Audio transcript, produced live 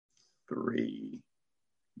3.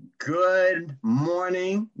 Good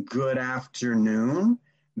morning, good afternoon.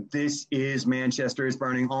 This is Manchester is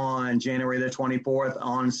Burning on January the 24th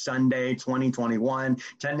on Sunday, 2021.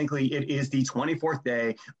 Technically, it is the 24th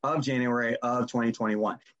day of January of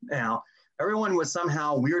 2021. Now, everyone was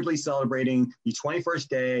somehow weirdly celebrating the 21st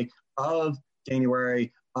day of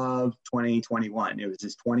January of 2021. It was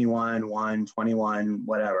just 21, 1, 21,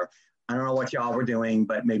 whatever. I don't know what y'all were doing,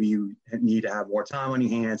 but maybe you need to have more time on your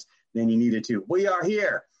hands than you needed to. We are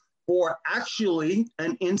here for actually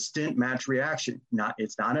an instant match reaction.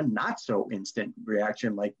 It's not a not so instant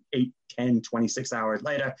reaction like 8, 10, 26 hours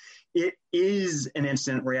later. It is an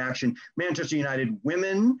instant reaction. Manchester United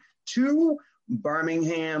women 2,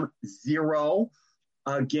 Birmingham 0.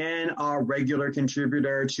 Again, our regular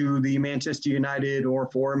contributor to the Manchester United or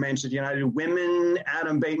for Manchester United women,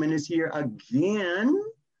 Adam Bateman is here again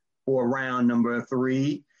for round number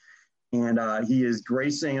 3. And he is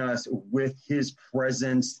gracing us with his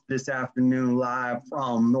presence this afternoon live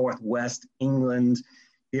from Northwest England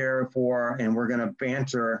and we're going to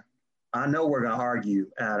banter. I know we're going to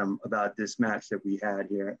argue, Adam, about this match that we had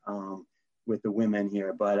here with the women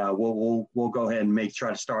here, but we'll go ahead and try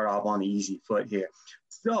to start off on the easy foot here.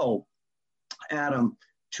 So, Adam,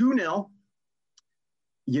 2-0.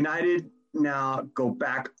 United now go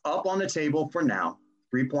back up on the table for now.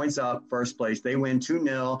 3 points up, first place. They win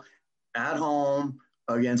 2-0 at home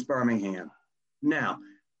against Birmingham. Now,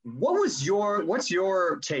 what's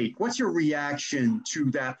your take? What's your reaction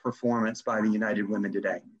to that performance by the United women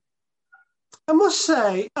today? I must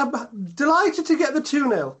say, I'm delighted to get the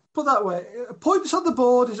 2-0. Put that way, points on the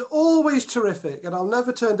board is always terrific, and I'll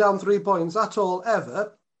never turn down 3 points at all,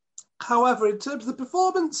 ever. However, in terms of the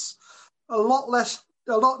performance, a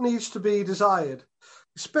lot needs to be desired.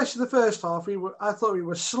 Especially the first half, I thought we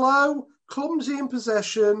were slow, clumsy in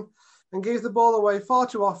possession, and gave the ball away far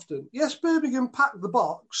too often. Yes, Birmingham packed the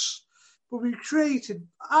box, but we created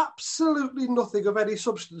absolutely nothing of any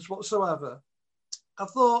substance whatsoever. I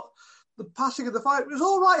thought the passing of the fight was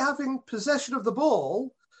all right having possession of the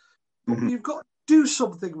ball, but you've got to do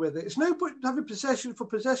something with it. It's no point having possession for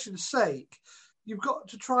possession's sake. You've got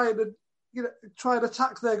to try and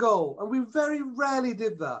attack their goal, and we very rarely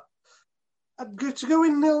did that. And to go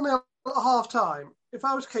in 0-0 at half time, if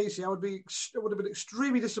I was Casey, I would have been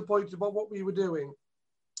extremely disappointed about what we were doing.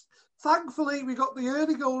 Thankfully, we got the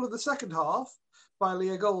early goal of the second half by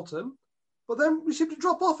Leah Galton, but then we seemed to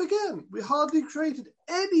drop off again. We hardly created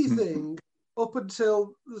anything up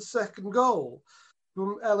until the second goal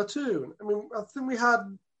from Ella Toone. I mean, I think we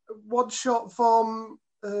had one shot from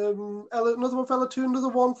Ella, another one from Ella Toone, another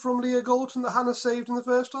one from Leah Galton that Hannah saved in the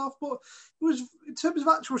first half. But it was, in terms of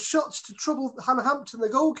actual shots to trouble Hannah Hampton, the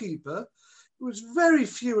goalkeeper, it was very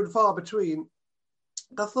few and far between.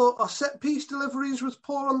 I thought our set-piece deliveries was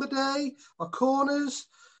poor on the day, our corners.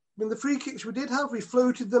 I mean, the free kicks we did have, we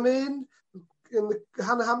floated them in. And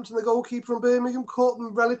Hannah Hampton, the goalkeeper from Birmingham, caught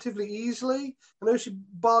them relatively easily. I know she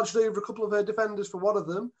barged over a couple of her defenders for one of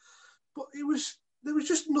them. But there was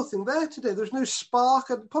just nothing there today. There was no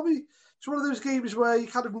spark. And probably it's one of those games where you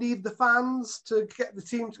kind of need the fans to get the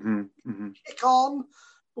team to kick on.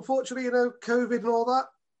 Unfortunately, COVID and all that.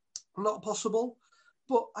 Not possible.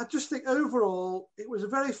 But I just think overall it was a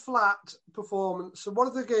very flat performance. And one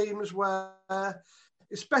of the games where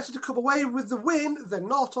it's better to come away with the win than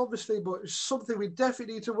not, obviously, but it's something we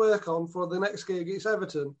definitely need to work on for the next game against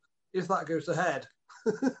Everton, if that goes ahead.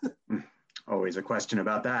 Always a question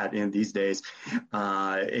about that in these days.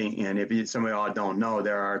 And if some of y'all don't know,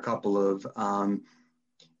 there are a couple of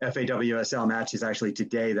FAWSL matches actually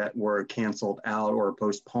today that were canceled out or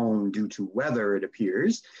postponed due to weather, it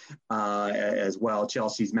appears, as well.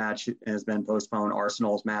 Chelsea's match has been postponed.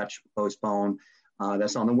 Arsenal's match postponed.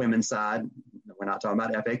 That's on the women's side. We're not talking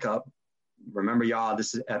about FA Cup. Remember, y'all,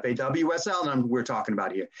 this is FAWSL and we're talking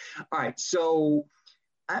about here. All right, so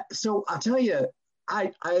I'll tell you,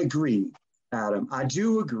 I agree, Adam. I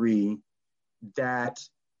do agree that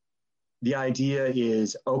the idea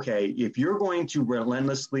is, okay, if you're going to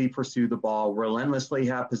relentlessly pursue the ball, relentlessly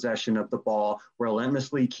have possession of the ball,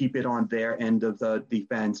 relentlessly keep it on their end of the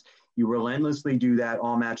defense, you relentlessly do that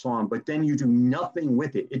all match long, but then you do nothing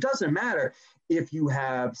with it. It doesn't matter if you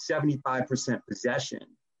have 75% possession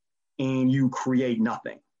and you create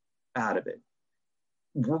nothing out of it.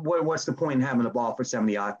 What's the point in having the ball for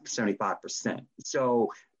 75%?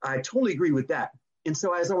 So I totally agree with that. And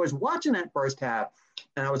so as I was watching that first half,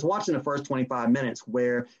 and I was watching the first 25 minutes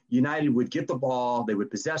where United would get the ball, they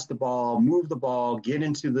would possess the ball, move the ball, get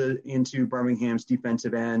into Birmingham's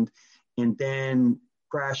defensive end, and then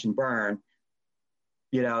crash and burn.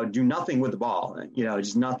 do nothing with the ball,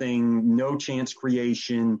 just nothing, no chance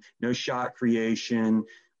creation, no shot creation,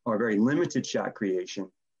 or very limited shot creation.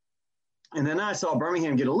 And then I saw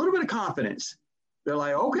Birmingham get a little bit of confidence. They're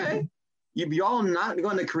like, okay, if y'all not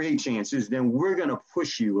going to create chances, then we're going to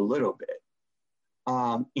push you a little bit.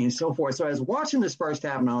 And so forth. So I was watching this first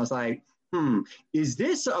half and I was like, is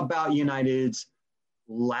this about United's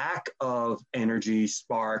lack of energy,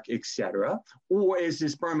 spark, etc., or is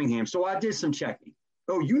this Birmingham? So I did some checking.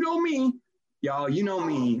 Oh, you know me, y'all, you know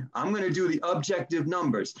me. I'm going to do the objective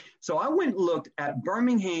numbers. So I went and looked at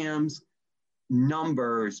Birmingham's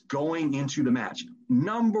numbers going into the match.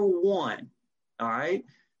 Number one, all right,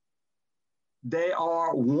 they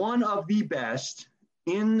are one of the best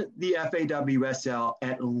in the FAWSL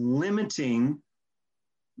at limiting,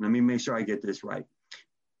 let me make sure I get this right,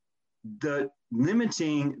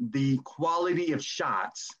 limiting the quality of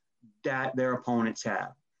shots that their opponents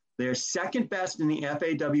have. They're second best in the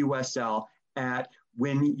FAWSL at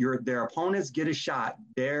when their opponents get a shot,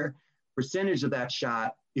 their percentage of that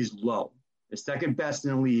shot is low. They're second best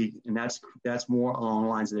in the league, and that's more along the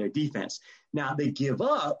lines of their defense. Now, they give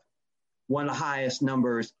up one of the highest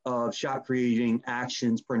numbers of shot creating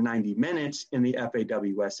actions per 90 minutes in the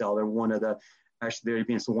FAWSL. They're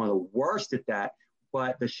against one of the worst at that,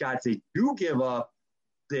 but the shots they do give up,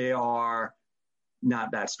 they are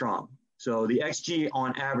not that strong. So the XG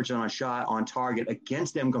on average on a shot on target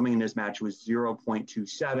against them coming in this match was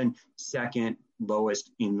 0.27, second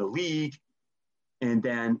lowest in the league. And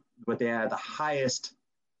then, but they had the highest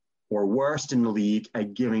or worst in the league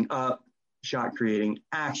at giving up shot creating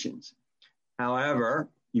actions. However,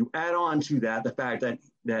 you add on to that the fact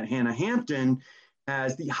that Hannah Hampton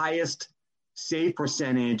has the highest save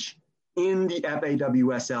percentage in the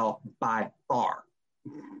FAWSL by far.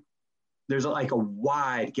 There's like a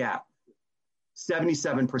wide gap,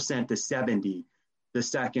 77% to 70%, the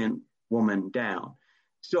second woman down.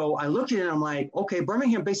 So I look at it and I'm like, okay,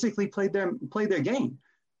 Birmingham basically played their game.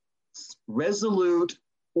 Resolute,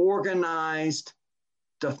 organized,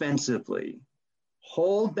 defensively.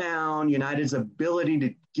 Hold down United's ability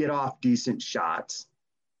to get off decent shots,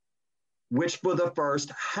 which for the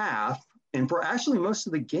first half and for actually most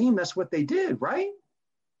of the game, that's what they did, right?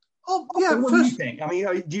 Oh, yeah. What do you think? I mean,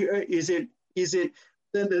 is it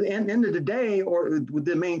at the end of the day, or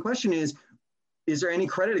the main question is there any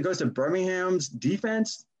credit that goes to Birmingham's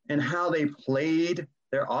defense and how they played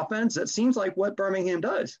their offense? That seems like what Birmingham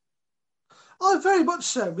does. Oh, very much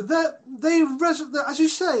so. As you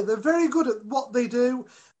say, they're very good at what they do.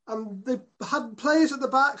 They had players at the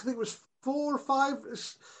back, I think it was 4 or 5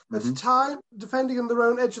 at a time, defending on their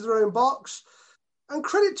own edge of their own box. And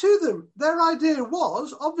credit to them. Their idea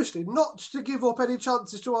was, obviously, not to give up any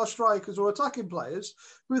chances to our strikers or attacking players,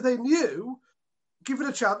 who they knew, given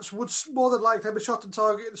a chance, would more than likely have a shot on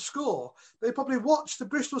target and score. They probably watched the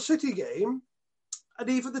Bristol City game and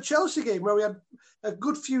even the Chelsea game, where we had a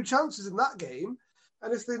good few chances in that game.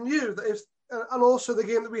 And if they knew that and also the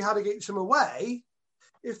game that we had against them away,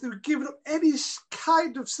 if they were given up any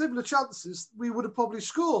kind of similar chances, we would have probably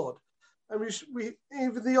scored. And we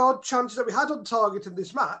even the odd chances that we had on target in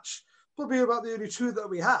this match, probably about the only 2 that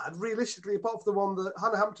we had, realistically, apart from the one that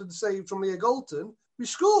Hannah Hampton saved from Leah Galton, we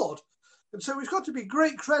scored. And so it's got to be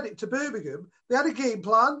great credit to Birmingham. They had a game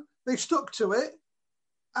plan, they stuck to it,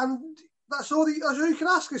 and that's all you can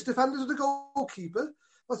ask as defenders and the goalkeeper.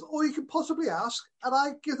 That's all you can possibly ask, and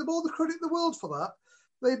I give them all the credit in the world for that.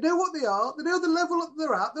 They know what they are. They know the level that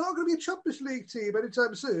they're at. They're not going to be a Champions League team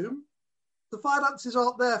anytime soon. The finances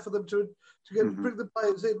aren't there for them to bring the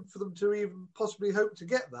players in for them to even possibly hope to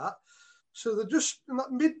get that. So they're just in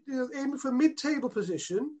that aiming for a mid-table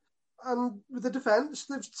position, and with the defence,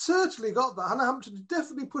 they've certainly got that. Hannah Hampton is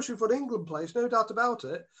definitely pushing for an England place, no doubt about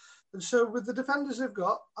it. And so with the defenders they've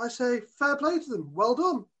got, I say fair play to them. Well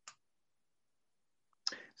done.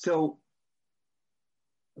 So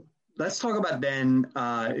let's talk about then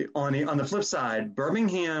on the flip side,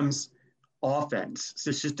 Birmingham's offense,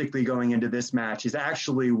 statistically going into this match, is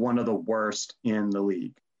actually one of the worst in the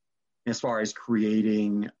league as far as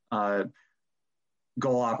creating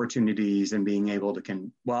goal opportunities and being able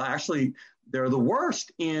to actually, they're the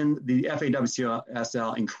worst in the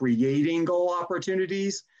FAWSL in creating goal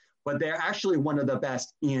opportunities, but they're actually one of the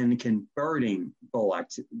best in converting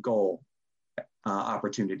goal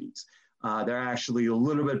opportunities. They're actually a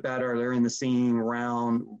little bit better. They're in the same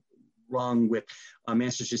rung with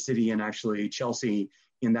Manchester City and actually Chelsea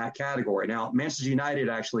in that category. Now, Manchester United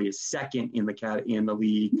actually is second in the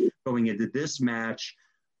league going into this match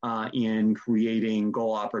in creating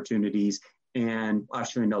goal opportunities, and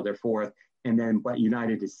actually no, they're fourth. And then, but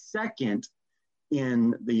United is second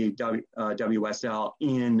in the WSL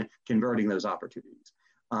in converting those opportunities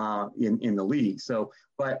in the league. So,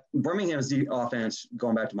 but Birmingham's offense,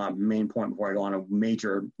 going back to my main point before I go on a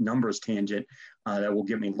major numbers tangent that will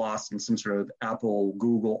get me lost in some sort of Apple,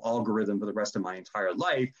 Google algorithm for the rest of my entire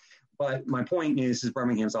life. But my point is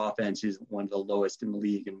Birmingham's offense is one of the lowest in the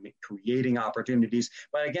league in creating opportunities.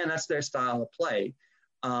 But again, that's their style of play.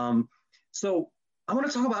 So I want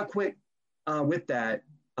to talk about quick with that.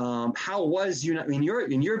 How was United,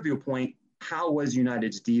 in your viewpoint, how was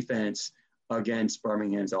United's defense against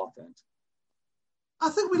Birmingham's offense? I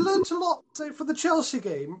think we learned a lot, say, for the Chelsea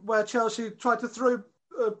game, where Chelsea tried to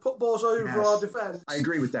put balls over our defence. I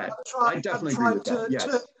agree with that. I definitely agree with that.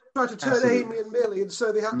 Yes. Tried to turn Amy and Millie, and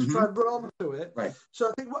so they had to try and run onto it. Right. So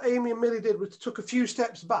I think what Amy and Millie did was took a few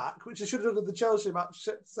steps back, which they should have done at the Chelsea match,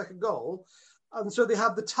 second goal. And so they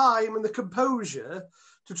had the time and the composure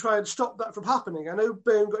to try and stop that from happening. I know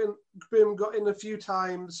Boom got in a few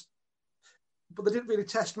times, but they didn't really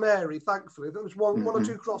test Mary, thankfully. There was one or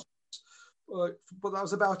two crosses, but that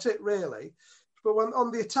was about it, really. But when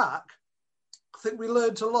on the attack, I think we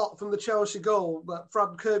learned a lot from the Chelsea goal that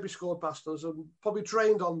Fran Kirby scored past us, and probably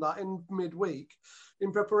trained on that in midweek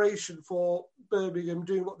in preparation for Birmingham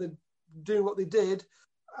doing what they did.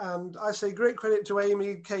 And I say great credit to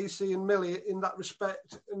Amy, Casey and Millie in that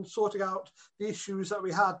respect and sorting out the issues that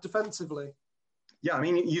we had defensively. Yeah, I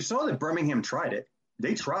mean, you saw that Birmingham tried it.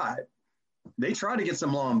 They tried to get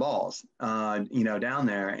some long balls, down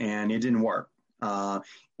there, and it didn't work.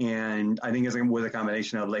 And I think it's with a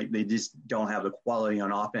combination of they just don't have the quality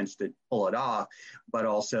on offense to pull it off, but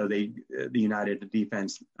also the United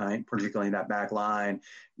defense, particularly in that back line,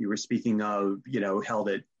 you were speaking of, held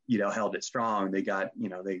it strong. They got,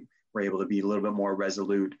 they were able to be a little bit more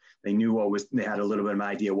resolute. They knew they had a little bit of an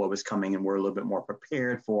idea what was coming and were a little bit more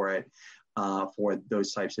prepared for it, for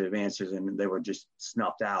those types of answers, and they were just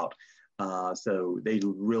snuffed out. So they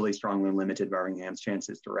really strongly limited Birmingham's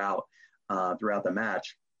chances throughout the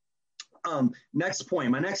match. My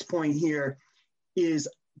next point here is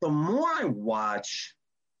the more I watch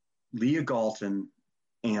Leah Galton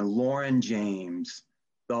and Lauren James,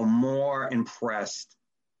 the more impressed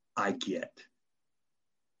I get.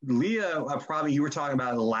 Leah, you were talking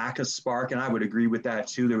about a lack of spark, and I would agree with that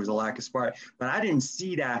too. There was a lack of spark, but I didn't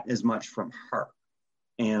see that as much from her.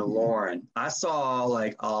 And Lauren, I saw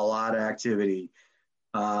like a lot of activity.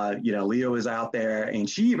 Leah was out there, and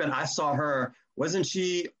I saw her, wasn't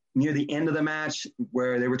she near the end of the match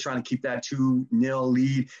where they were trying to keep that 2-0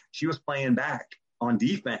 lead? She was playing back on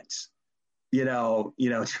defense,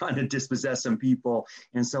 trying to dispossess some people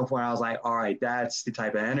and so forth. I was like, all right, that's the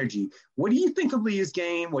type of energy. What do you think of Leah's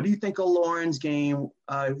game? What do you think of Lauren's game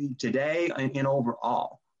today and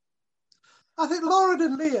overall? I think Lauren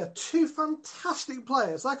and Leah, two fantastic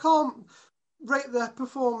players. I can't rate their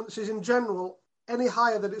performances in general any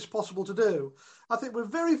higher than it's possible to do. I think we're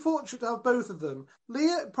very fortunate to have both of them.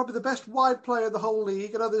 Leah, probably the best wide player of the whole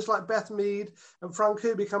league. And others like Beth Mead and Fran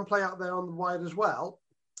Kirby can play out there on the wide as well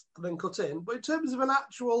and then cut in. But in terms of an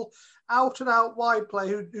actual out-and-out wide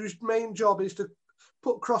player whose main job is to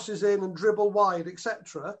put crosses in and dribble wide,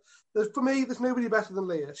 etc., for me, there's nobody better than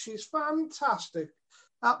Leah. She's fantastic.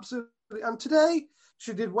 Absolutely. And today,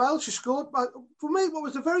 she did well. She scored, for me, what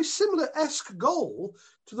was a very similar-esque goal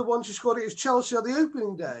to the one she scored against Chelsea on the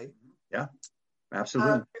opening day. Yeah,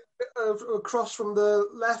 absolutely. A cross from the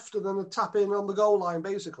left and then a tap in on the goal line,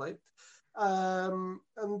 basically. And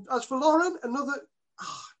as for Lauren, another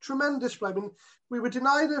tremendous play. I mean, we were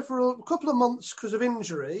denied her for a couple of months because of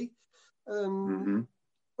injury.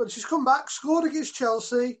 But she's come back, scored against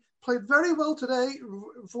Chelsea, played very well today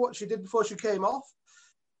for what she did before she came off.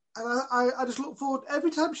 And I just look forward,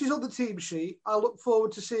 every time she's on the team sheet, I look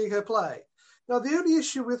forward to seeing her play. Now, the only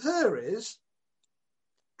issue with her is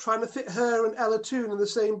trying to fit her and Ella Toone in the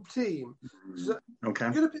same team. So okay.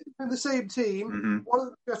 If you're going to put them in the same team, one of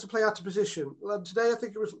them has to play out of position. And today, I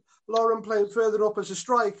think it was Lauren playing further up as a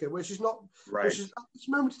striker, where she's not, right. Where she's, at this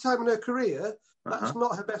moment in time in her career, that's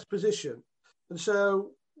not her best position. And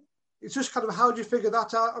so it's just kind of how do you figure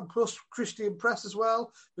that out? And plus Christian Press as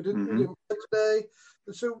well, who didn't play today.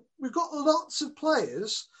 And so we've got lots of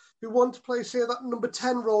players who want to play, say, that number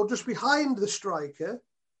 10 role just behind the striker,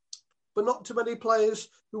 but not too many players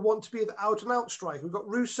who want to be the out-and-out striker. We've got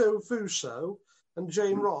Russo, Fuso, and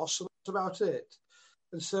Jane Ross, and that's about it.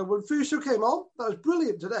 And so when Fuso came on, that was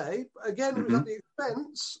brilliant today. But again, it was at the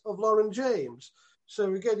expense of Lauren James.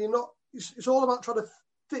 So again, it's all about trying to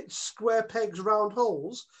fit square pegs round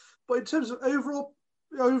holes. But in terms of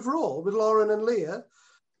overall with Lauren and Leah,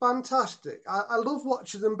 fantastic. I love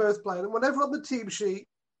watching them both play. And whenever on the team sheet,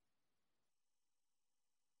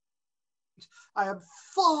 I am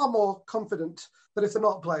far more confident than if they're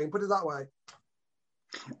not playing, put it that way.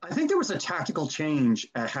 I think there was a tactical change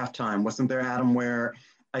at halftime, wasn't there, Adam, where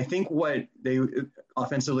I think what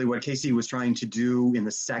Casey was trying to do in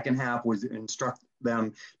the second half was instruct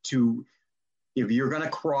them to, if you're going to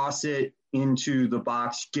cross it into the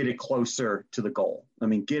box, get it closer to the goal. I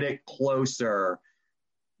mean, get it closer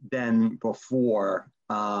than before.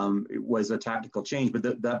 It was a tactical change,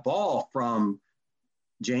 but that ball from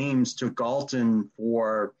James to Galton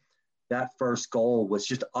for that first goal was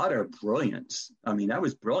just utter brilliance. I mean, that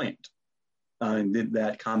was brilliant.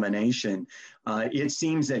 That combination. It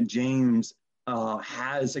seems that James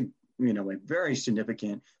has a very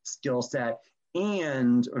significant skill set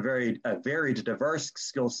and a very diverse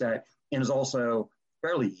skill set, and is also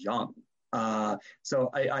fairly young.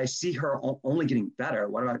 So I see her only getting better.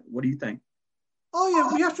 What do you think? Oh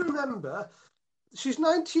yeah, we have to remember she's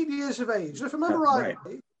 19 years of age. And if I remember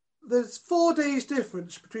rightly, there's 4 days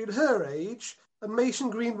difference between her age and Mason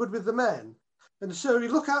Greenwood with the men. And so you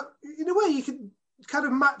look at, in a way, you can kind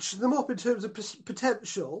of match them up in terms of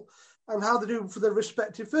potential and how they're doing for their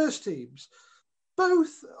respective first teams.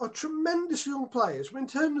 Both are tremendous young players. But in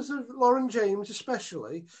terms of Lauren James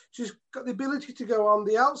especially, she's got the ability to go on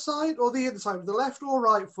the outside or the inside with the left or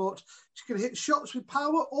right foot. She can hit shots with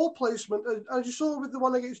power or placement. As you saw with the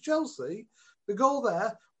one against Chelsea, the goal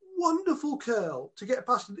there, wonderful curl to get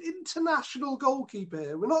past an international goalkeeper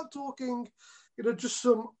here. We're not talking, just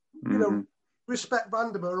some, respect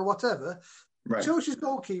Vandermeer or whatever. Right. Chelsea's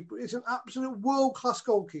goalkeeper is an absolute world-class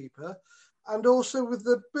goalkeeper. And also with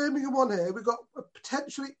the Birmingham one here, we've got a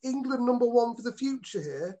potentially England number 1 for the future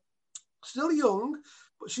here. Still young,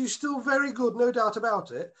 but she's still very good, no doubt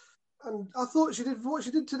about it. And I thought what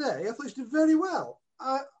she did today, I thought she did very well.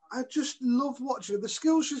 I just love watching her, the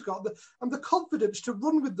skills she's got, and the confidence to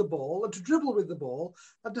run with the ball and to dribble with the ball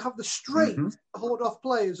and to have the strength to hold off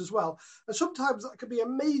players as well. And sometimes that can be a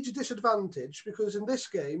major disadvantage because in this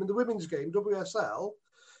game, in the women's game, WSL,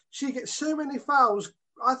 she gets so many fouls,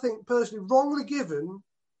 I think personally, wrongly given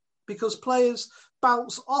because players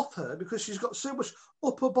bounce off her because she's got so much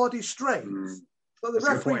upper body strength that the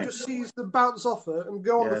referee just sees them bounce off her and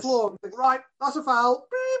go on the floor and think, right, that's a foul.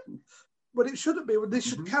 Beep. But it shouldn't be. They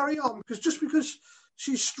should carry on because just because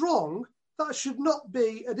she's strong, that should not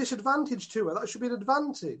be a disadvantage to her. That should be an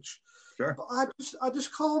advantage. Sure. But I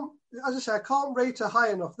just can't, as I say, I can't rate her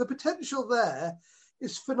high enough. The potential there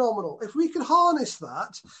is phenomenal. If we can harness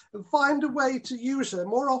that and find a way to use her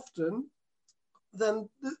more often, then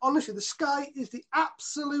honestly, the sky is the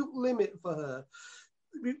absolute limit for her.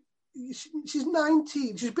 She's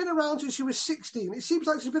 19. She's been around since she was 16. It seems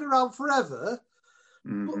like she's been around forever.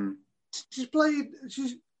 But she's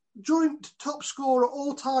joint top scorer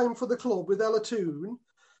all time for the club with Ella Toone.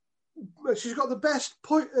 She's got the best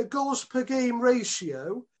goals per game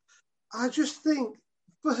ratio. I just think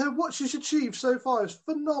for her, what she's achieved so far is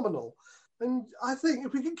phenomenal. And I think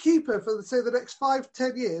if we can keep her for, say, the next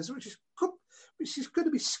 5-10 years, which is going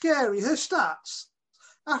to be scary, her stats,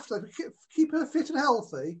 after we keep her fit and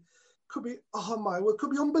healthy, could be,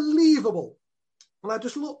 could be unbelievable. And I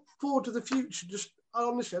just look forward to the future.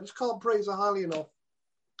 Honestly, I just can't praise her highly enough.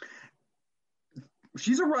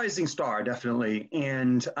 She's a rising star, definitely.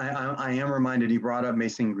 And I am reminded, you brought up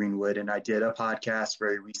Mason Greenwood, and I did a podcast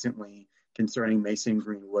very recently concerning Mason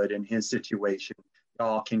Greenwood and his situation.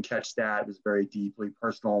 Y'all can catch that. It was a very deeply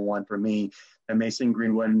personal one for me. And Mason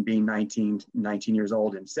Greenwood being 19 years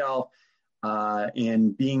old himself,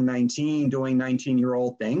 and being 19, doing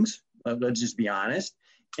 19-year-old things. Let's just be honest.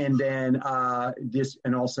 And then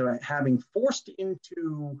and also having forced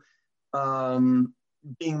into having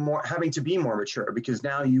to be more mature, because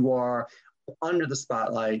now you are under the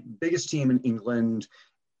spotlight, biggest team in England.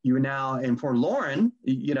 You now, and for Lauren,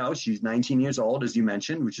 she's 19 years old, as you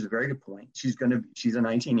mentioned, which is a very good point. She's a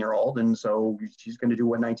 19-year-old, and so she's going to do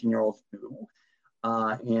what 19-year-olds do,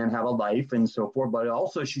 and have a life and so forth. But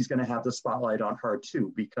also, she's going to have the spotlight on her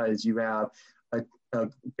too, because you have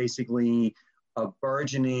basically a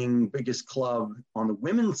burgeoning biggest club on the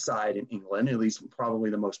women's side in England, at least probably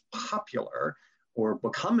the most popular, or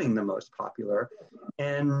becoming the most popular,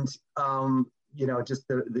 and just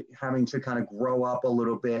the having to kind of grow up a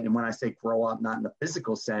little bit. And when I say grow up, not in the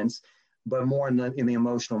physical sense, but more in the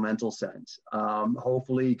emotional, mental sense.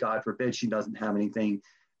 Hopefully, God forbid, she doesn't have anything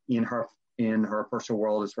in her personal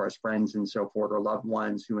world as far as friends and so forth, or loved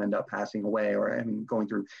ones who end up passing away, or going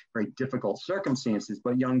through very difficult circumstances.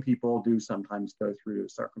 But young people do sometimes go through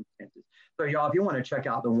those circumstances. So y'all, if you want to check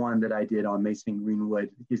out the one that I did on Mason Greenwood,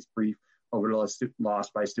 his brief over loss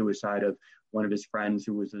by suicide of one of his friends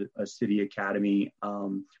who was a City Academy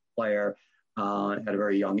player, at a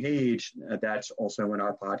very young age. That's also in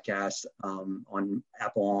our podcast on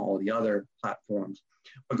Apple and all the other platforms.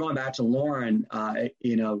 But going back to Lauren,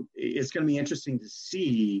 it's going to be interesting to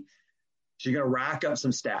see. She's going to rack up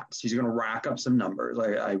some stats. She's going to rack up some numbers.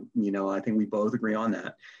 I think we both agree on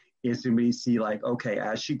that. It's going to be see like, okay,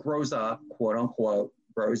 as she grows up, quote unquote,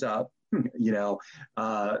 grows up,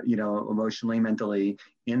 emotionally, mentally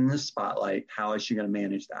in the spotlight, how is she going to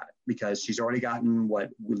manage that? Because she's already gotten at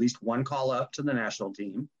least one call up to the national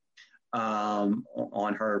team on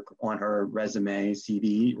her resume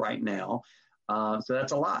CV right now. So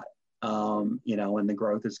that's a lot, and the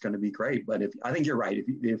growth is going to be great. But I think you're right.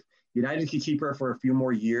 If United could keep her for a few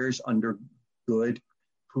more years under good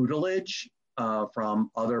tutelage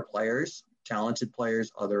from other players, talented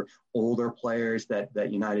players, other older players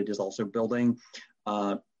that United is also building.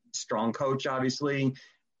 Strong coach, obviously,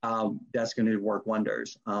 that's going to work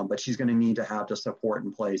wonders. But she's going to need to have the support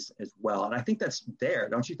in place as well. And I think that's there,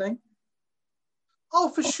 don't you think? Oh,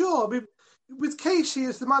 for sure. I mean, with Casey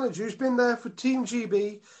as the manager, who's been there for Team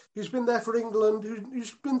GB, who's been there for England,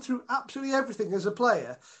 who's been through absolutely everything as a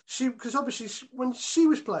player. Because obviously when she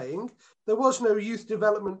was playing, there was no youth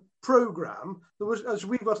development program. There was, as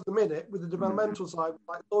we've got at the minute, with the developmental side,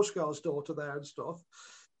 like Oscar's daughter there and stuff.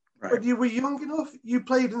 Right. When you were young enough, you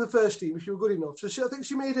played in the first team if you were good enough. So I think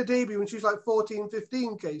she made her debut when she was like 14,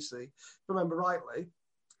 15, Casey, if I remember rightly.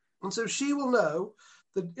 And so she will know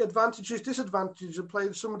the advantages, disadvantages of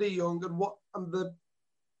playing somebody young and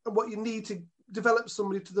what you need to develop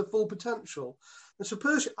somebody to the full potential. And so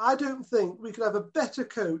personally, I don't think we could have a better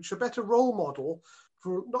coach, a better role model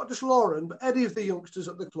for not just Lauren, but any of the youngsters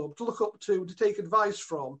at the club to look up to take advice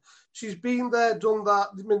from. She's been there, done that.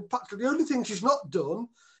 I mean, practically the only thing she's not done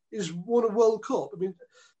is won a World Cup. I mean,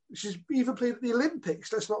 she's even played at the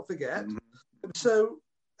Olympics, let's not forget. And so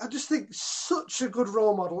I just think such a good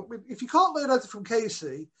role model. I mean, if you can't learn anything from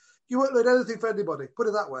Casey, you won't learn anything from anybody, put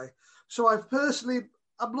it that way. So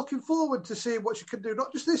I'm looking forward to seeing what she can do,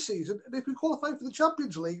 not just this season. And if we qualify for the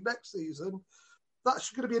Champions League next season,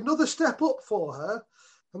 that's going to be another step up for her.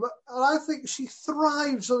 And I think she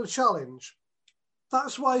thrives on a challenge.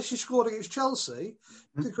 That's why she scored against Chelsea,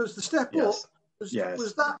 because the step up was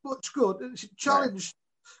that much good. And she challenged.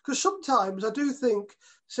 Because sometimes I do think,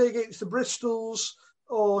 say against the Bristols,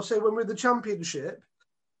 or say when we're in the Championship,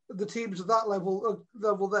 the teams at that level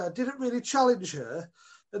there didn't really challenge her.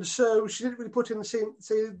 And so she didn't really put in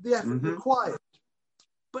the effort required.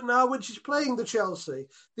 But now when she's playing the Chelsea,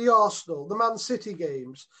 the Arsenal, the Man City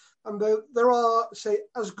games, and there are, say,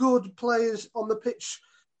 as good players on the pitch,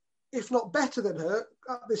 if not better than her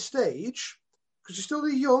at this stage, because she's still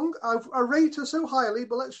young. I rate her so highly,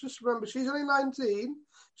 but let's just remember, she's only 19.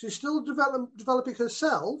 She's still developing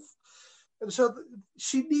herself. And so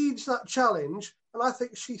she needs that challenge. And I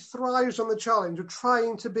think she thrives on the challenge of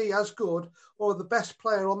trying to be as good or the best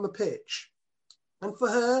player on the pitch. And for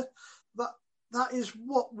her, that is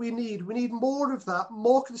what we need. We need more of that,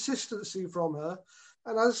 more consistency from her.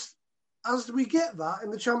 And as we get that in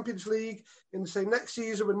the Champions League, in, say, next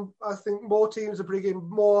season, when I think more teams are bringing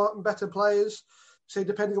more and better players, say,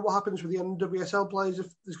 depending on what happens with the NWSL players, if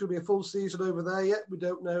there's going to be a full season over there yet, we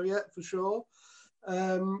don't know yet for sure.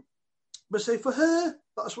 But say for her,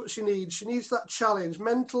 that's what she needs. She needs that challenge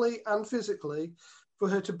mentally and physically for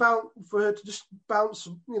her to just bounce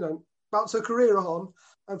her career on.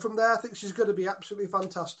 And from there, I think she's going to be absolutely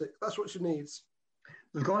fantastic. That's what she needs.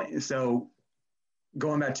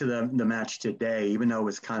 Going back to the match today, even though it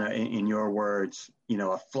was kind of, in your words,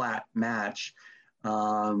 a flat match,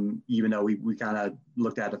 even though we kind of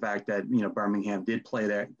looked at the fact that, Birmingham did play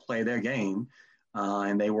their game,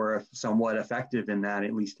 and they were somewhat effective in that,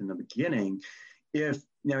 at least in the beginning. If,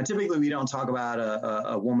 typically we don't talk about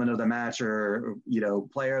a woman of the match or,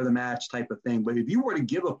 player of the match type of thing, but if you were to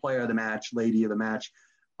give a player of the match, lady of the match,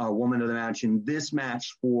 a woman of the match in this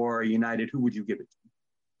match for United, who would you give it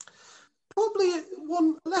to? Probably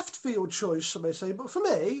one left field choice, some may say, but for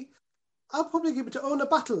me, I'll probably give it to Una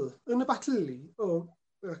Batili.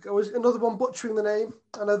 I was another one butchering the name.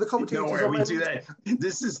 I know the commentators. Don't worry, we do that.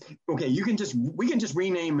 This is okay. We can just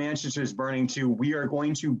rename Manchester's Burning to "We are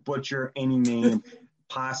going to butcher any name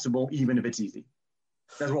possible, even if it's easy."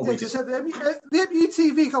 That's what we do. So the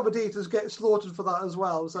MUTV commentators get slaughtered for that as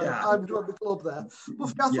well. So I'm joining the club there.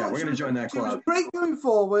 But we're going to join that club. She was great going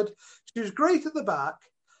forward. She was great at the back,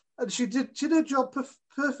 and she did her job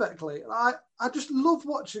perfectly. I just love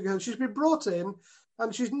watching her. She's been brought in,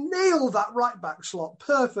 and she's nailed that right back slot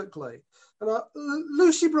perfectly. And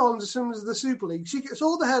Lucy Bronze, as soon as the Super League, she gets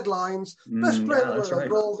all the headlines, best player in the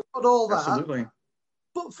world, and all that. Absolutely.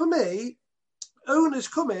 But for me, Ona's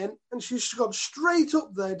come in and she's gone straight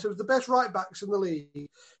up there in terms of the best right backs in the league.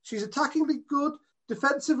 She's attackingly good,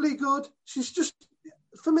 defensively good. She's just,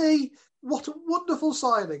 for me, what a wonderful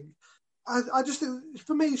signing. I just think,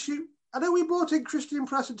 for me, I know we brought in Christian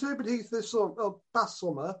Press and Tobin Heath past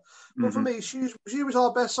summer, but for me, she was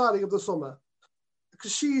our best signing of the summer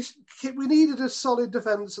because we needed a solid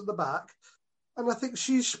defence at the back, and I think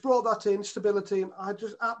she's brought that in, stability, and I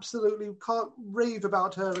just absolutely can't rave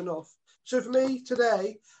about her enough. So for me,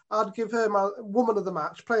 today, I'd give her my woman of the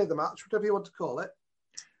match, player of the match, whatever you want to call it,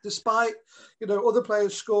 despite, other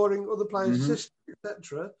players scoring, other players assisting,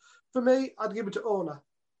 etc. For me, I'd give it to Ona.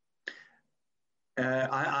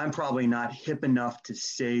 I'm probably not hip enough to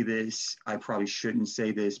say this. I probably shouldn't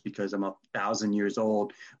say this because I'm 1,000 years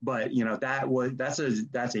old. But that's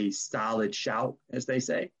a solid shout, as they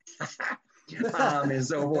say, and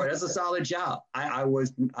so forth. That's a solid shout. I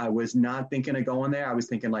was not thinking of going there. I was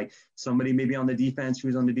thinking like somebody maybe on the defense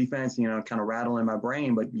who's on the defense, kind of rattling my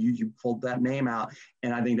brain. But you pulled that name out,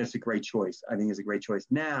 and I think that's a great choice. I think it's a great choice.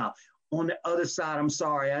 Now on the other side, I'm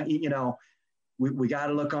sorry, We got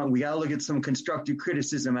to look at some constructive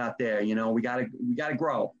criticism out there. We got to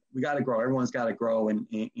grow. Everyone's got to grow. And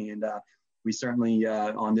we certainly,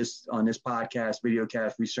 on this podcast,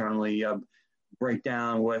 videocast, we certainly break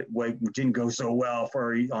down what didn't go so well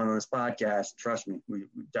on this podcast. Trust me, we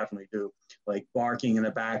definitely do. Like barking in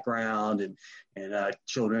the background and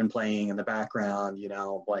children playing in the background,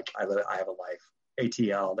 like I have a life.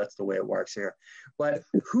 ATL, that's the way it works here. But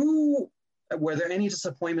were there any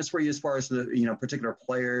disappointments for you as far as the particular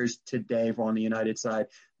players today on the United side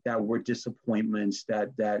that were disappointments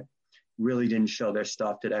that really didn't show their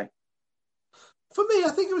stuff today? For me, I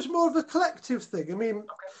think it was more of a collective thing. I mean,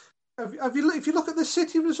 if you look at the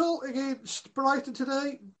City result against Brighton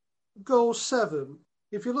today, goal 7.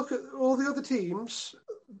 If you look at all the other teams,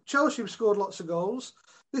 Chelsea have scored lots of goals.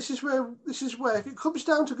 This is where if it comes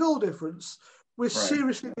down to goal difference, we're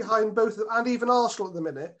seriously behind both of them, and even Arsenal at the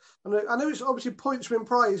minute. And I know it's obviously points win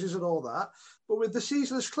prizes and all that, but with the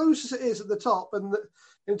season as close as it is at the top, and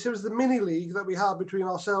in terms of the mini league that we have between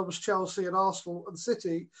ourselves, Chelsea and Arsenal and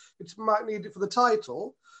City, it might need it for the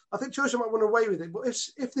title. I think Chelsea might run away with it. But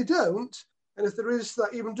if they don't, and if there is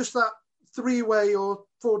that even just that 3-way or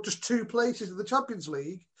for just 2 places in the Champions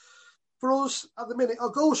League, for us at the minute, our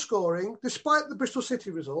goal scoring, despite the Bristol City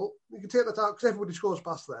result, you can take that out because everybody scores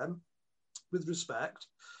past them, with respect,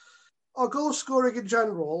 our goal scoring in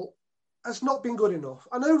general has not been good enough.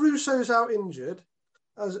 I know Russo's out injured.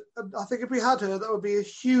 I think if we had her, that would be a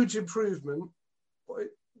huge improvement. But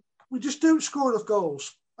we just don't score enough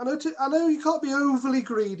goals. I know you can't be overly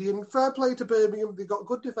greedy, and fair play to Birmingham. They've got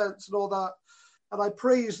good defence and all that, and I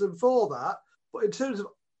praise them for that. But in terms of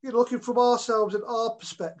looking from ourselves and our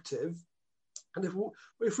perspective, and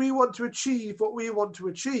if we want to achieve what we want to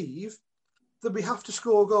achieve, then we have to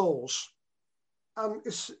score goals. And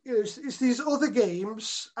it's these other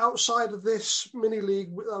games outside of this mini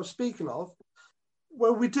league that I was speaking of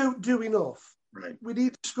where we don't do enough. Right. We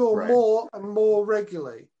need to score more and more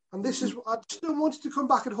regularly. And this is, I still wanted to come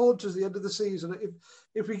back and haunt us at the end of the season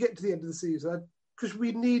if we get to the end of the season, because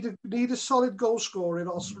we need a solid goal scorer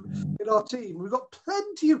in our team. We've got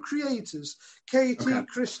plenty of creators, Katie,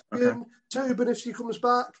 Christian, Tobin if she comes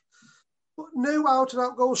back, but no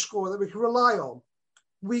out-and-out goal scorer that we can rely on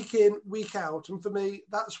week in, week out. And for me,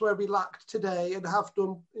 that's where we lacked today and have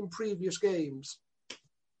done in previous games.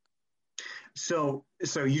 So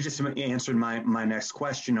you just answered my next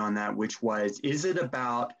question on that, which was, is it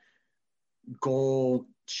about goal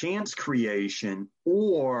chance creation,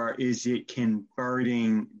 or is it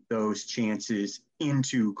converting those chances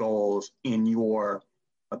into goals, in your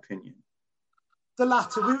opinion? The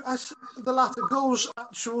latter goals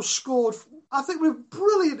actual scored. I think we're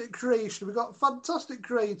brilliant at creation. We've got fantastic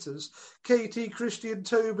creators. Katie, Christian,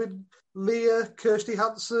 Tobin, Leah, Kirsty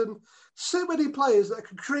Hansen. So many players that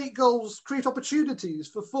can create goals, create opportunities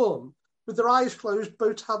for fun with their eyes closed,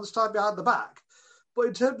 both hands tied behind the back. But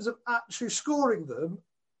in terms of actually scoring them,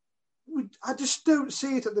 I just don't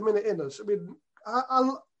see it at the minute in us. I mean,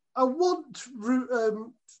 I want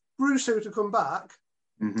Russo to come back,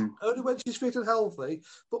 only when she's fit and healthy.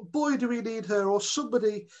 But boy, do we need her or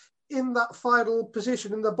somebody in that final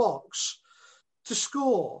position in the box to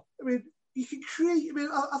score. I mean, you can create. I mean,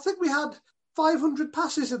 I think we had 500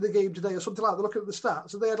 passes in the game today or something like that. Looking at the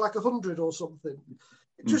stats, and they had like 100 or something.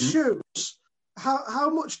 It just shows how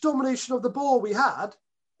much domination of the ball we had,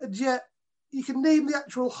 and yet you can name the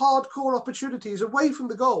actual hardcore opportunities away from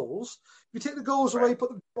the goals. If you take the goals away, put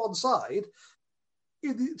them to one side,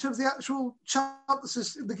 in terms of the actual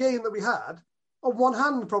chances in the game that we had, on one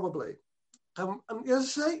hand probably. And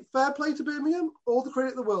as I say, fair play to Birmingham, all the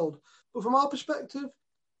credit in the world. But from our perspective,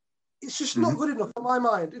 it's just not good enough in my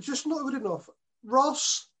mind. It's just not good enough.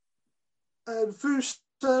 Ross and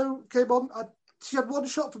Fusto came on. She had one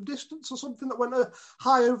shot from distance or something that went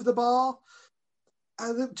high over the bar.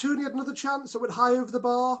 And then Tooney had another chance that went high over the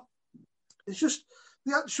bar. It's just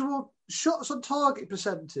the actual shots on target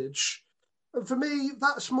percentage. And for me,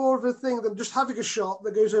 that's more of a thing than just having a shot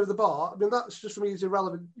that goes over the bar. I mean, that's just for me is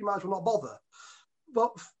irrelevant. You might as well not bother.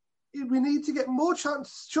 But we need to get more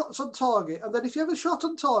shots on target. And then if you have a shot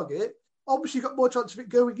on target, obviously you've got more chance of it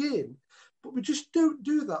going in. But we just don't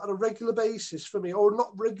do that on a regular basis for me, or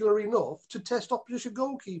not regular enough to test opposition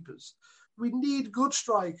goalkeepers. We need good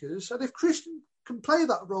strikers. And if Christian can play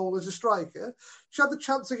that role as a striker, she had the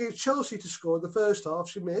chance against Chelsea to score in the first half.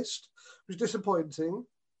 She missed. It was disappointing.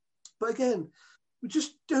 But again, we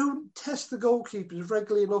just don't test the goalkeepers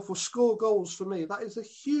regularly enough or score goals for me. That is a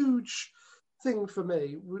huge thing for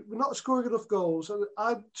me. We're not scoring enough goals. And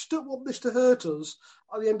I just don't want this to hurt us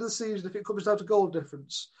at the end of the season if it comes down to goal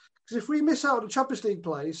difference. Because if we miss out on a Champions League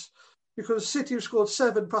place because City have scored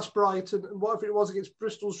 7 past Brighton and whatever it was against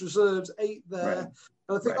Bristol's reserves, 8 there. Right.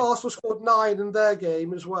 And I think Arsenal scored 9 in their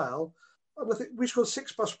game as well. And I think we scored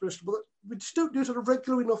 6 past Bristol. But we just don't do it on a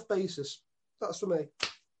regular enough basis. That's for me.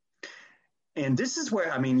 And this is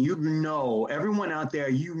where, I mean, everyone out there,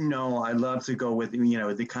 I love to go with,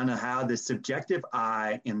 the kind of how the subjective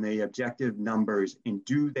eye and the objective numbers, and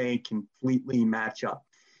do they completely match up?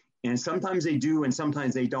 And sometimes they do, and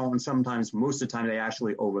sometimes they don't, and sometimes, most of the time, they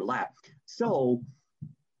actually overlap. So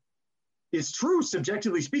it's true,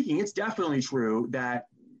 subjectively speaking, it's definitely true that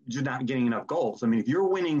you're not getting enough goals. I mean, if you're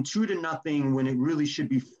winning 2-0 when it really should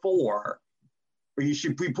be 4, or you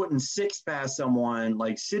should be putting 6 past someone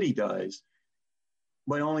like City does,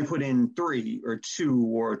 but only put in 3 or 2,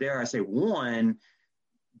 or dare I say 1,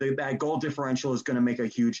 that goal differential is going to make a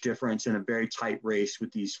huge difference in a very tight race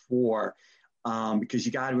with these 4. Because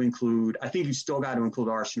you got to include, I think you still got to include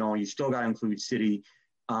Arsenal, you still got to include City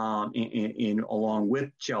in along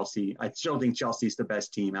with Chelsea. I still think Chelsea is the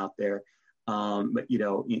best team out there. But,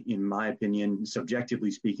 in my opinion, subjectively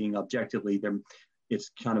speaking, objectively, it's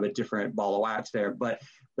kind of a different ball of wax there. But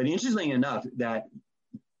interestingly enough, that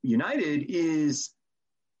United is,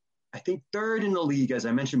 I think, 3rd in the league, as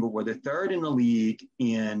I mentioned before, they're 3rd in the league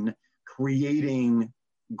in creating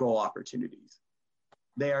goal opportunities.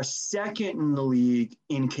 They are 2nd in the league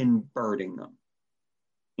in converting them.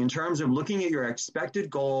 In terms of looking at your expected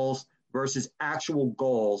goals versus actual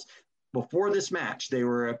goals, before this match, they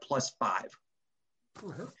were at +5.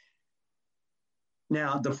 Mm-hmm.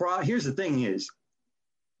 Now, here's the thing is,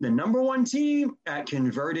 the number 1 team at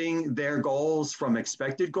converting their goals from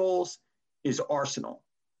expected goals is Arsenal.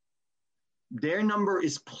 Their number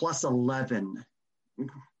is +11.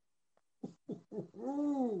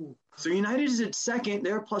 So United is at 2nd,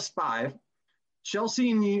 they're +5.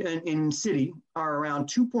 Chelsea and City are around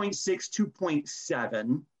 2.6,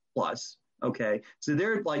 2.7 plus. Okay, so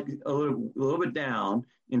they're like a little bit down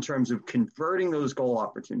in terms of converting those goal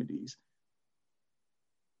opportunities.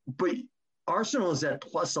 But Arsenal is at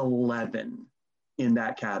 +11 in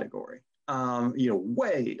that category.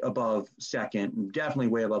 Way above 2nd, definitely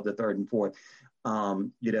way above the 3rd and 4th.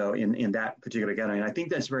 In that particular category. And I think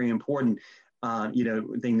that's very important,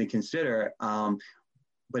 thing to consider.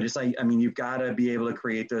 But it's like, I mean, you've got to be able to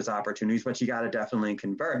create those opportunities, but you got to definitely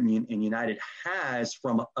convert. And United has,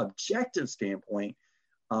 from an objective standpoint,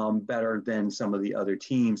 better than some of the other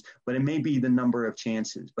teams. But it may be the number of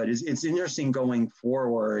chances. But it's interesting going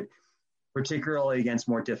forward, particularly against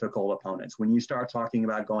more difficult opponents. When you start talking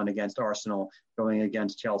about going against Arsenal, going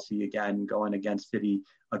against Chelsea again, going against City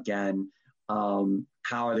again,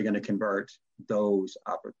 how are they going to convert those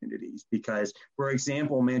opportunities? Because, for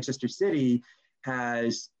example, Manchester City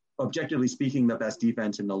has, objectively speaking, the best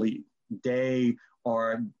defense in the league. They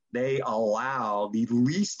allow the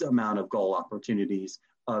least amount of goal opportunities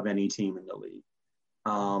of any team in the league.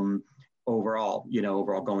 Overall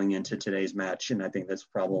going into today's match, and I think that's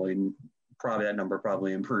probably that number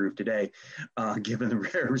probably improved today, given the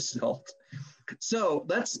rare result. So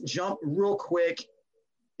let's jump real quick,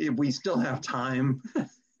 if we still have time.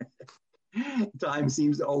 Time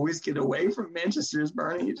seems to always get away from Manchester's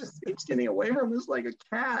Bernie. It just keeps getting away from us like a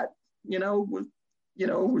cat,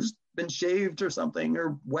 who's been shaved or something,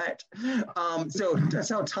 or wet. So that's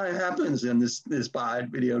how time happens in this pod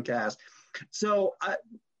video cast. So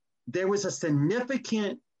there was a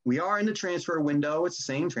significant, we are in the transfer window. It's the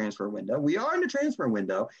same transfer window. We are in the transfer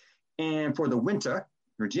window. And for the winter,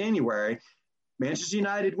 for January, Manchester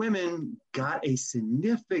United women got a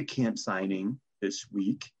significant signing this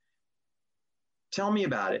week. Tell me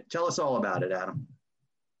about it. Tell us all about it, Adam.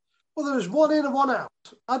 Well, there was one in and one out.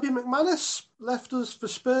 Abby McManus left us for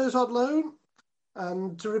Spurs on loan.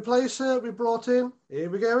 And to replace her, we brought in, here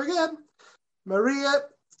we go again, Maria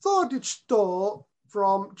Thordistor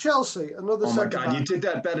from Chelsea. Another Oh my God, centre-back. you did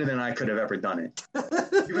that better than I could have ever done it.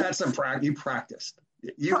 You had some practice. You practiced.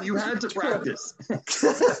 You had to practice.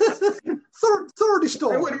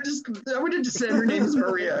 Thordistor. I would have just said her name is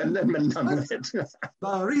Maria and then been done with it.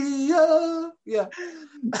 Maria. Yeah.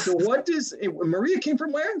 So Maria came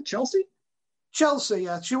from where? Chelsea? Chelsea,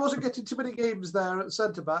 yeah. She wasn't getting too many games there at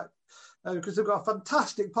centre-back because they've got a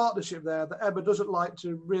fantastic partnership there that Emma doesn't like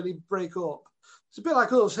to really break up. It's a bit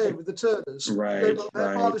like us here with the Turners. Right, They've got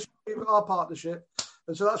their partnership, we've got our partnership.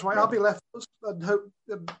 And so that's why Abby left us and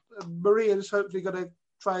Maria's hopefully going to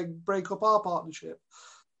try and break up our partnership.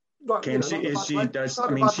 She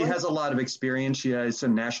has a lot of experience. She has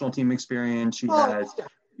some national team experience. She has,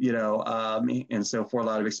 and so for a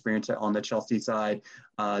lot of experience on the Chelsea side,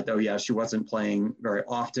 though, yeah, she wasn't playing very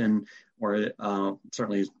often, or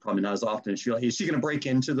certainly probably not as often. Is she going to break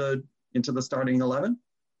into the starting 11?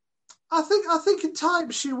 I think in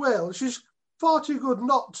time she will. She's far too good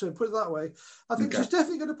not to, put it that way. I think she's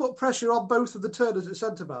definitely going to put pressure on both of the Turners at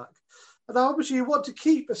centre-back. And obviously you want to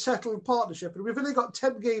keep a settled partnership. And we've only got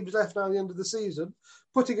 10 games left now at the end of the season,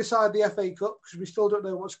 putting aside the FA Cup, because we still don't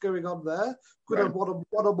know what's going on there. Could have one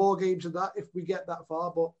or more games of that if we get that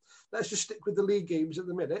far, but let's just stick with the league games at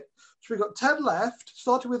the minute. So we've got 10 left,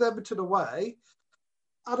 starting with Everton away.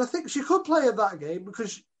 And I think she could play in that game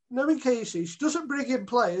because knowing Casey, she doesn't bring in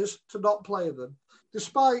players to not play them.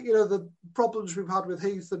 Despite, the problems we've had with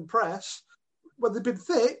Heath and Press, when they've been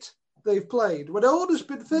fit, they've played. When Order's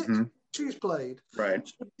been fit, she's played. Right.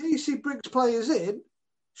 So when Casey brings players in,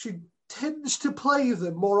 she tends to play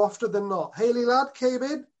them more often than not. Hayley Ladd came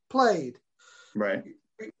in, played. Right.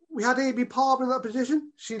 We had Amy Palmer in that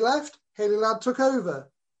position. She left. Hayley Ladd took over.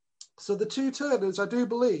 So the two Turners, I do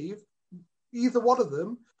believe, either one of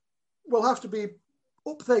them will have to be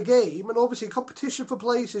up their game. And obviously competition for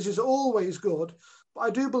places is always good. But I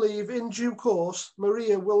do believe in due course,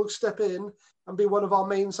 Maria will step in and be one of our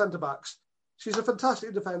main centre-backs. She's a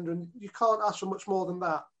fantastic defender, and you can't ask for much more than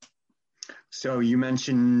that. So you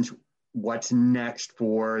mentioned what's next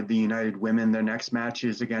for the United Women. Their next match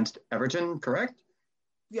is against Everton, correct?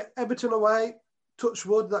 Yeah, Everton away. Touch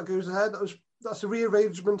wood, that goes ahead. That's a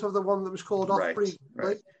rearrangement of the one that was called off previously.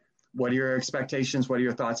 Right. What are your expectations? What are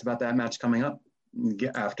your thoughts about that match coming up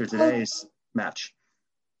after today's match?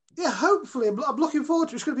 Yeah, hopefully. I'm looking forward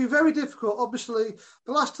to it. It's going to be very difficult. Obviously,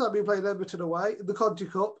 the last time we played Everton away in the Conti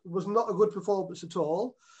Cup was not a good performance at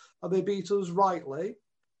all, and they beat us rightly.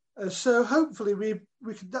 So hopefully we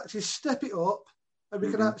can actually step it up and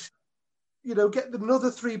we can actually, get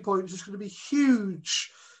another 3 points. It's going to be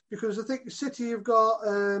huge because I think City have got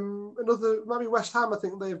another, maybe West Ham, I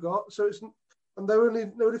think they've got. So and they're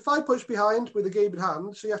only 5 points behind with a game in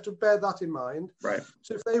hand, so you have to bear that in mind. Right.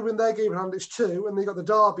 So if they win their game in hand, it's 2, and they got the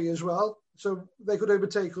derby as well, so they could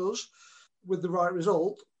overtake us with the right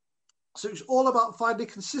result. So it's all about finding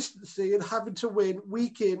consistency and having to win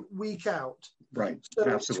week in, week out. Right, so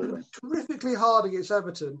absolutely. It's terrifically hard against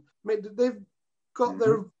Everton. I mean, they've got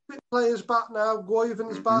their players back now.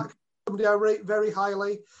 Goyven's back, somebody I rate very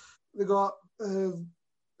highly. They've got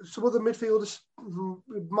some other midfielders,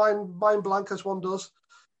 mind blank as one does,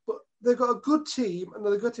 but they've got a good team and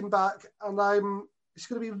they're getting back, and it's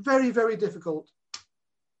going to be very, very difficult.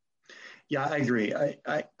 Yeah, I agree.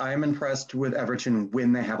 I'm impressed with Everton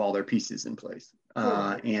when they have all their pieces in place,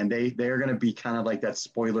 and they're going to be kind of like that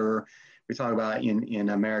spoiler. We talk about in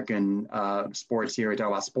American sports here. We talk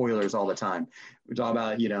about spoilers all the time. We talk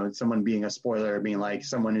about someone being a spoiler, being like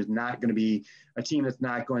someone who's not going to be a team that's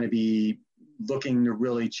not going to be looking to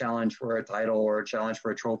really challenge for a title or challenge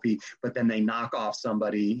for a trophy, but then they knock off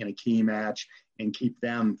somebody in a key match and keep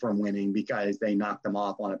them from winning because they knock them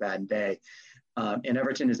off on a bad day. And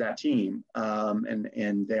Everton is that team,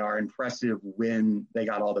 and they are impressive when they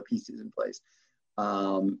got all the pieces in place.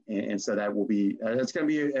 And so that will be it's going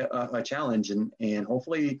to be a challenge, and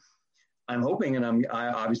hopefully, I'm hoping, and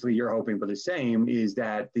obviously you're hoping for the same, is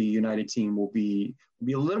that the United team will be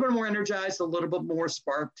a little bit more energized, a little bit more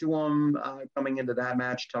spark to them coming into that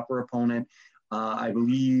match. Tougher opponent. I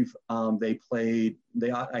believe I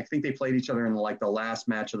think they played each other in the last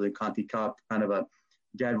match of the Conti Cup, kind of a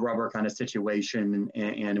dead rubber kind of situation,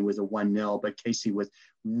 and it was a 1-0, but Casey was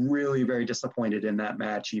really very disappointed in that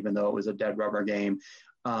match, even though it was a dead rubber game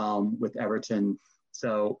with Everton.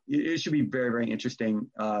 So it should be very, very interesting,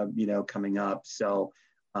 coming up. So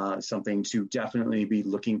something to definitely be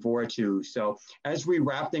looking forward to. So as we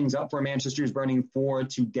wrap things up for Manchester is Burning for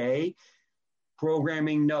today,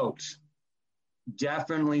 Programming notes.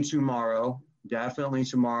 Definitely tomorrow,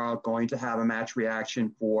 going to have a match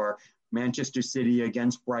reaction for Manchester City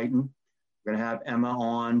against Brighton. We're going to have Emma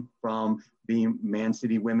on from the Man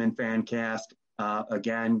City Women fan cast,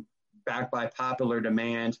 again, backed by popular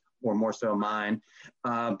demand, or more so mine,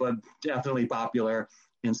 but definitely popular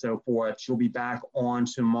and so forth. She'll be back on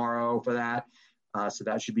tomorrow for that. So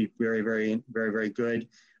that should be very, very, very, very good.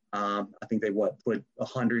 I think they put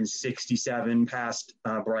 167 past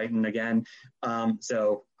Brighton again. But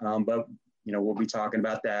we'll be talking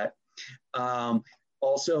about that.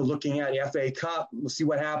 Also looking at the FA Cup, we'll see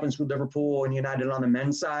what happens with Liverpool and United on the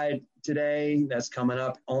men's side today. That's coming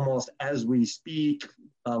up almost as we speak,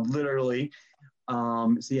 literally.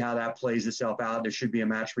 See how that plays itself out. There should be a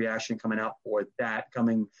match reaction coming out for that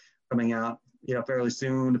coming out fairly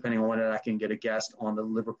soon, depending on whether I can get a guest on the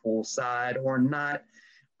Liverpool side or not,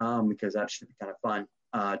 because that should be kind of fun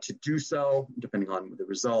to do so, depending on the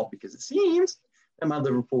result, because it seems that my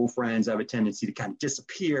Liverpool friends have a tendency to kind of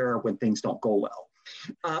disappear when things don't go well.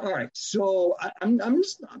 All right, so I'm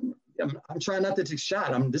trying not to take a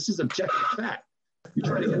shot. This is objective fact. You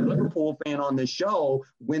try to get a Liverpool fan on this show,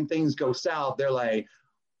 when things go south, they're like,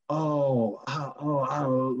 can't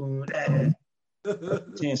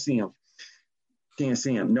see him.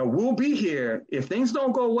 No, we'll be here. If things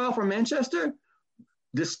don't go well for Manchester,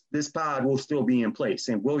 this pod will still be in place,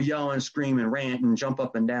 and we'll yell and scream and rant and jump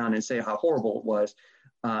up and down and say how horrible it was,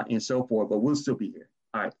 and so forth, but we'll still be here.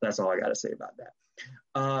 All right, that's all I got to say about that.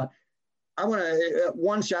 I want to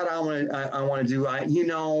one shout out I want to do.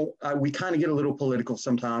 We kind of get a little political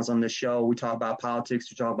sometimes on this show. We talk about politics,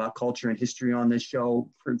 we talk about culture and history on this show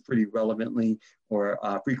pretty relevantly or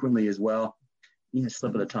frequently as well.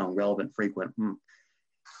 Slip of the tongue, relevant, frequent.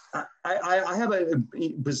 I have a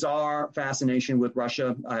bizarre fascination with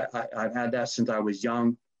Russia. I've had that since I was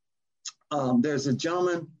young. There's a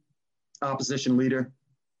gentleman, opposition leader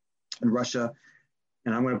in Russia,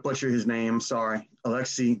 and I'm going to butcher his name, sorry,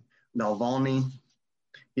 Alexei Navalny.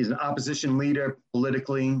 He's an opposition leader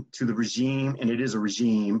politically to the regime, and it is a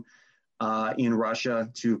regime in Russia,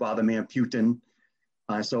 to Vladimir Putin.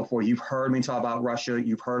 So forth. You've heard me talk about Russia.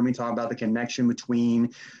 You've heard me talk about the connection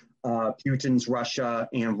between Putin's Russia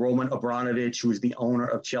and Roman Abramovich, who is the owner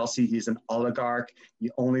of Chelsea. He's an oligarch.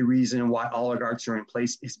 The only reason why oligarchs are in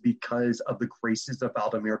place is because of the graces of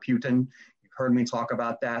Vladimir Putin. Heard me talk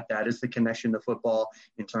about that. That is the connection to football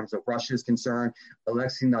in terms of Russia is concerned.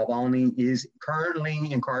 Alexei Navalny is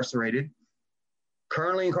currently incarcerated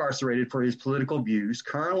for his political views,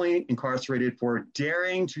 currently incarcerated for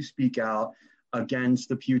daring to speak out against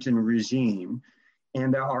the Putin regime.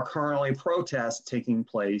 And there are currently protests taking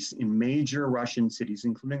place in major Russian cities,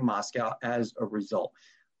 including Moscow, as a result.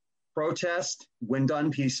 Protests, when done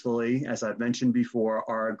peacefully, as I've mentioned before,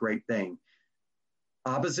 are a great thing.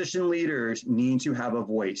 Opposition leaders need to have a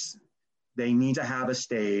voice. They need to have a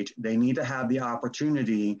stage. They need to have the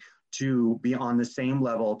opportunity to be on the same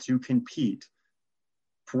level to compete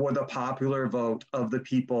for the popular vote of the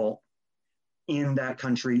people in that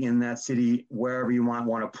country, in that city, wherever you might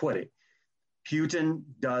want to put it. Putin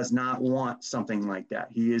does not want something like that.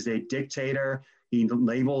 He is a dictator. He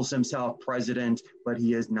labels himself president, but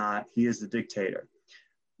he is not. He is the dictator.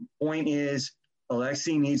 Point is,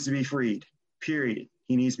 Alexei needs to be freed. Period.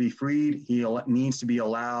 He needs to be freed. He needs to be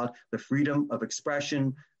allowed the freedom of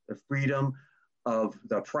expression, the freedom of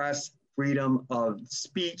the press, freedom of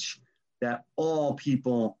speech that all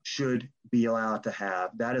people should be allowed to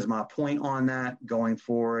have. That is my point on that going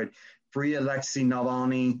forward. Free Alexei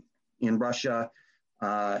Navalny in Russia,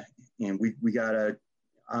 and we gotta.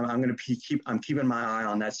 I'm keeping my eye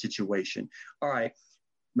on that situation. All right,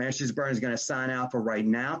 Manchester Burn is going to sign out for right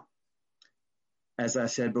now. As I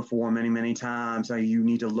said before many, many times, you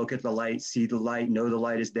need to look at the light, see the light, know the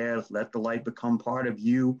light is there, let the light become part of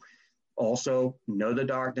you. Also, know the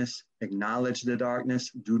darkness, acknowledge the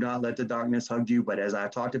darkness, do not let the darkness hug you. But as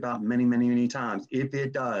I've talked about many, many, many times, if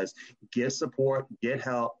it does, get support, get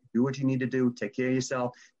help, do what you need to do, take care of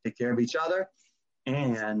yourself, take care of each other.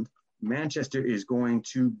 And Manchester is going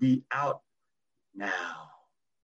to be out now.